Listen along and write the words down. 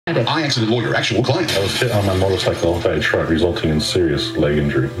Eye accident lawyer, actual client. I was hit on my motorcycle by a truck, resulting in serious leg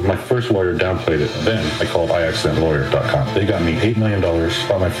injury. My first lawyer downplayed it. Then I called iaccidentlawyer.com. They got me $8 million,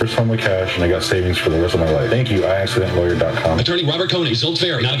 bought my first home with cash, and I got savings for the rest of my life. Thank you, iaccidentlawyer.com. Attorney Robert Koenig, results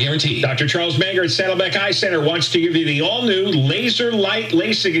vary, not a guarantee. Dr. Charles Manger at Saddleback Eye Center wants to give you the all-new Laser Light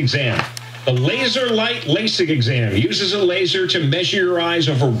LASIK exam. The Laser Light LASIK exam uses a laser to measure your eyes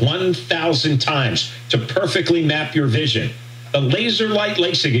over 1,000 times to perfectly map your vision. The Laser Light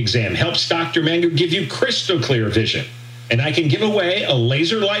LASIK exam helps Dr. Manger give you crystal clear vision. And I can give away a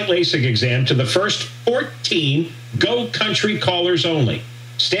Laser Light LASIK exam to the first 14 Go Country callers only.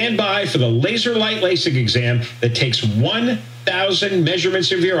 Stand by for the Laser Light LASIK exam that takes 1,000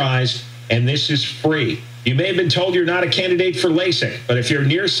 measurements of your eyes, and this is free. You may have been told you're not a candidate for LASIK, but if you're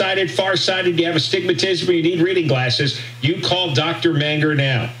nearsighted, farsighted, you have astigmatism, or you need reading glasses, you call Dr. Manger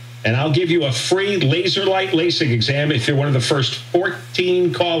now. And I'll give you a free Laser Light LASIK exam if you're one of the first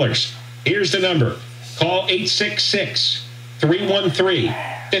 14 callers. Here's the number. Call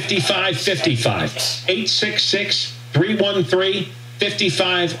 866-313-5555.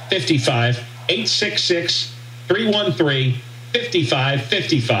 866-313-5555.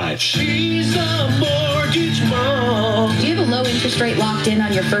 866-313-5555. She's a mortgage mom. Do you have a low interest rate locked in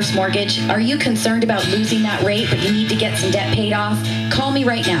on your first mortgage? Are you concerned about losing that rate, but you need to get some debt paid off? Call me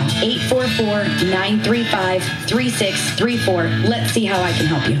right now, 844-935-3634. Let's see how I can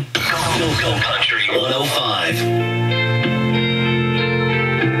help you. Go Country 105.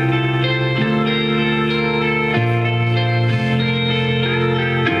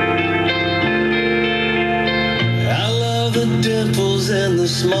 Dimples in the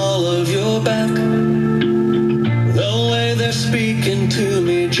small of your back, the way they're speaking to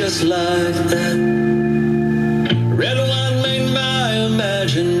me just like that. Red wine made my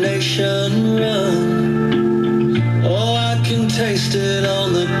imagination run. Oh, I can taste it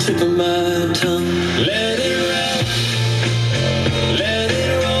on the tip of my tongue. Let it roll, let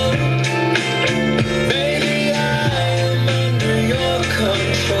it roll. Baby, I am under your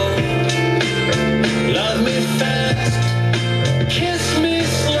control. Love me fast, kiss me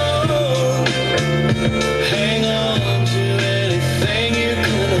slow, hang on to anything you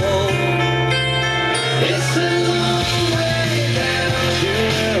can hold. It's a long way down to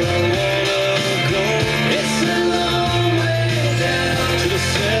where I wanna go. It's a long way down to the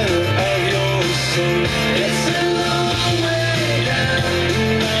center of your soul. It's a long way down,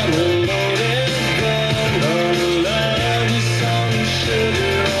 and I'm a loaded gun. Gonna love you some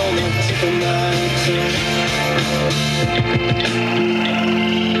sugar on the tip of my tongue.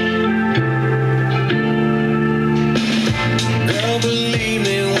 Girl, believe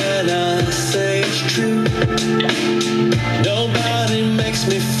me when I say it's true. Nobody makes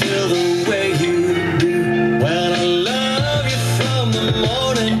me feel the way you do. When I love you from the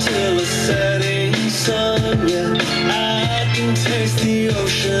morning till the setting sun, yeah, I can taste the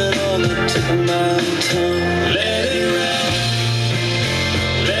ocean on the tip of my tongue. Let it roll,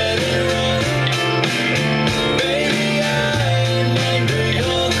 let it roll. Baby, I'm under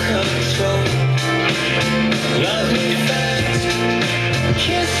your control. Love me fast,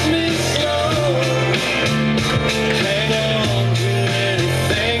 kiss me slow, hang on to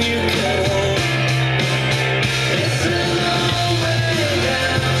anything you can hold. It's a long way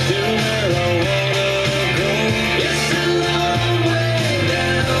down to where I wanna go. It's a long way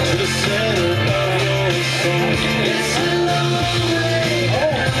down to the center of your soul. It's a long way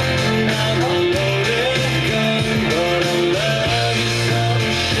down, and I'm a loaded gun, but I love you some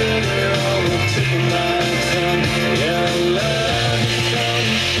sugar on the tip of my tongue. Yeah, I love you some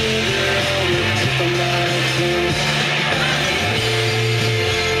sugar on the tip of my tongue.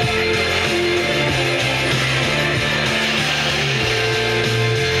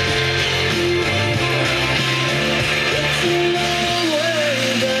 It's a long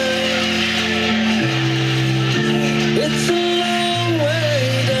way down. It's a long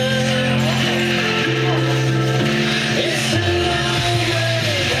way down. It's a long way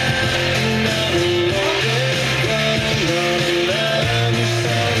down. And I'm a loaded gun. Gonna love you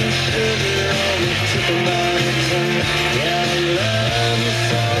some sugar on the tip of my tongue. Yeah, I love you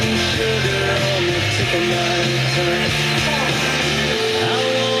some sugar on the tip of my tongue. I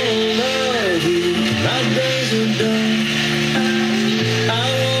wanna love you, my days are done. I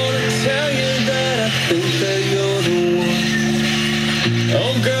wanna tell you that I think that you're the one.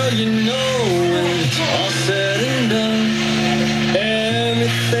 Oh girl, you know when it's all said and done,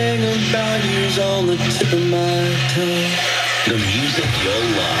 everything about you's on the tip of my tongue. The music you'll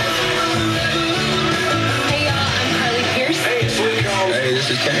love. Hey, y'all, I'm Carly Pierce. Hey, Sweet Home. Hey, this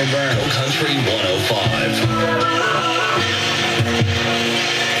is Kenny Brown. Go Country 105.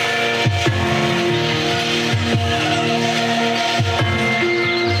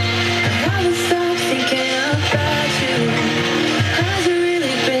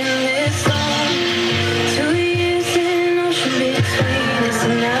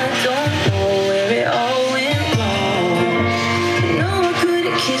 And I don't know where it all went wrong. No, I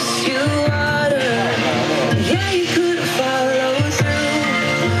couldn't kiss you harder. Yeah, you couldn't follow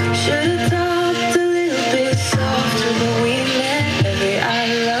through. Should've talked a little bit softer, but we met every I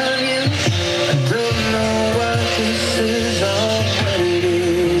love you. I don't know what this is or what it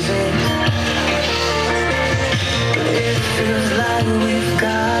isn't, but it feels like we've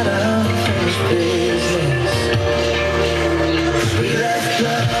got unfinished business. We left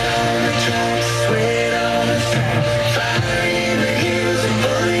blood on the tracks, sweat on the track, fire in the hills and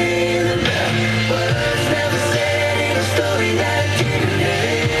bullet in the back. Words never said in a story that didn't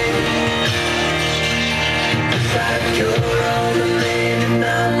end. It's like you're on the land and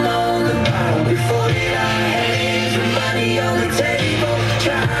I'm on the bottom. We folded our hands with money on the table,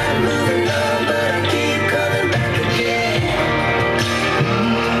 trying to move it on, but I keep coming back again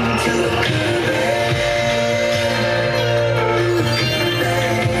to a good bed.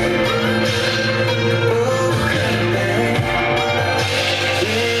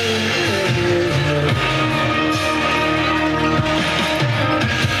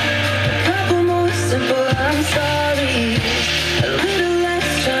 Couple more simple I'm sorry, a little less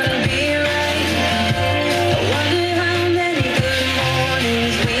trying to be right. I wonder how many good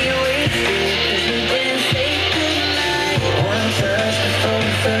mornings we wasted 'cause we didn't say goodnight. One touch before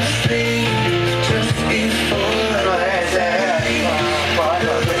we fell asleep, just before I sleep.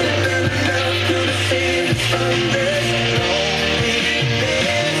 Enough to save us from this loneliness.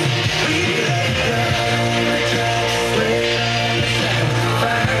 We let go on the tracks, sweat on the track,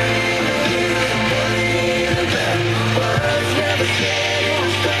 fire in the hills and bullet in the back. Words never said in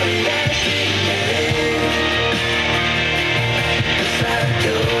a story that didn't end. It's like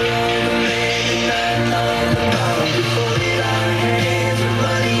you're on the land and I'm on the bottom. We folded our hands with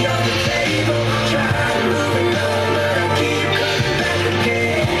money on the table, trying to move it on, but I keep coming back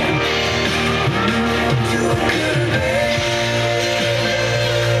again to a good bed.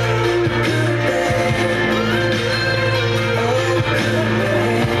 Good bed. Oh, good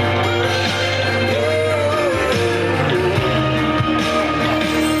bed.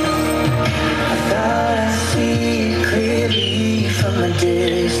 I thought I see it clearly from a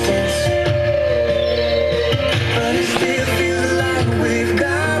distance, but it still feels like we've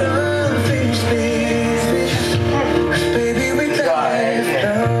got unfinished business. 'Cause baby, we left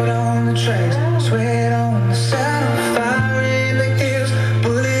blood on the tracks, sweat on the saddle, fire in the hills,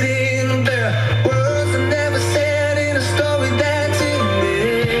 bullet in the barrel. Words I never said in a story that didn't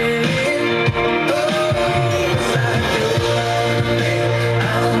end. Oh, it's like you're on the land,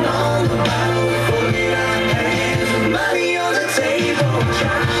 I'm on the bottle. We folded our hands with money on the table,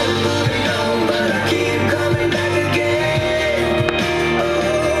 trying to move it on, but I keep coming back again.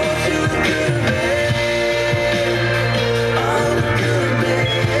 Oh, to a good bed, on a good bed,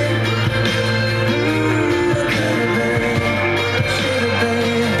 a good bed, should have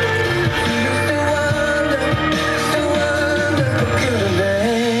been. You still wonder, a good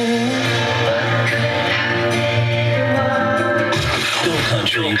bed. Go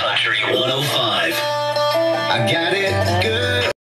Country 105. I got it good.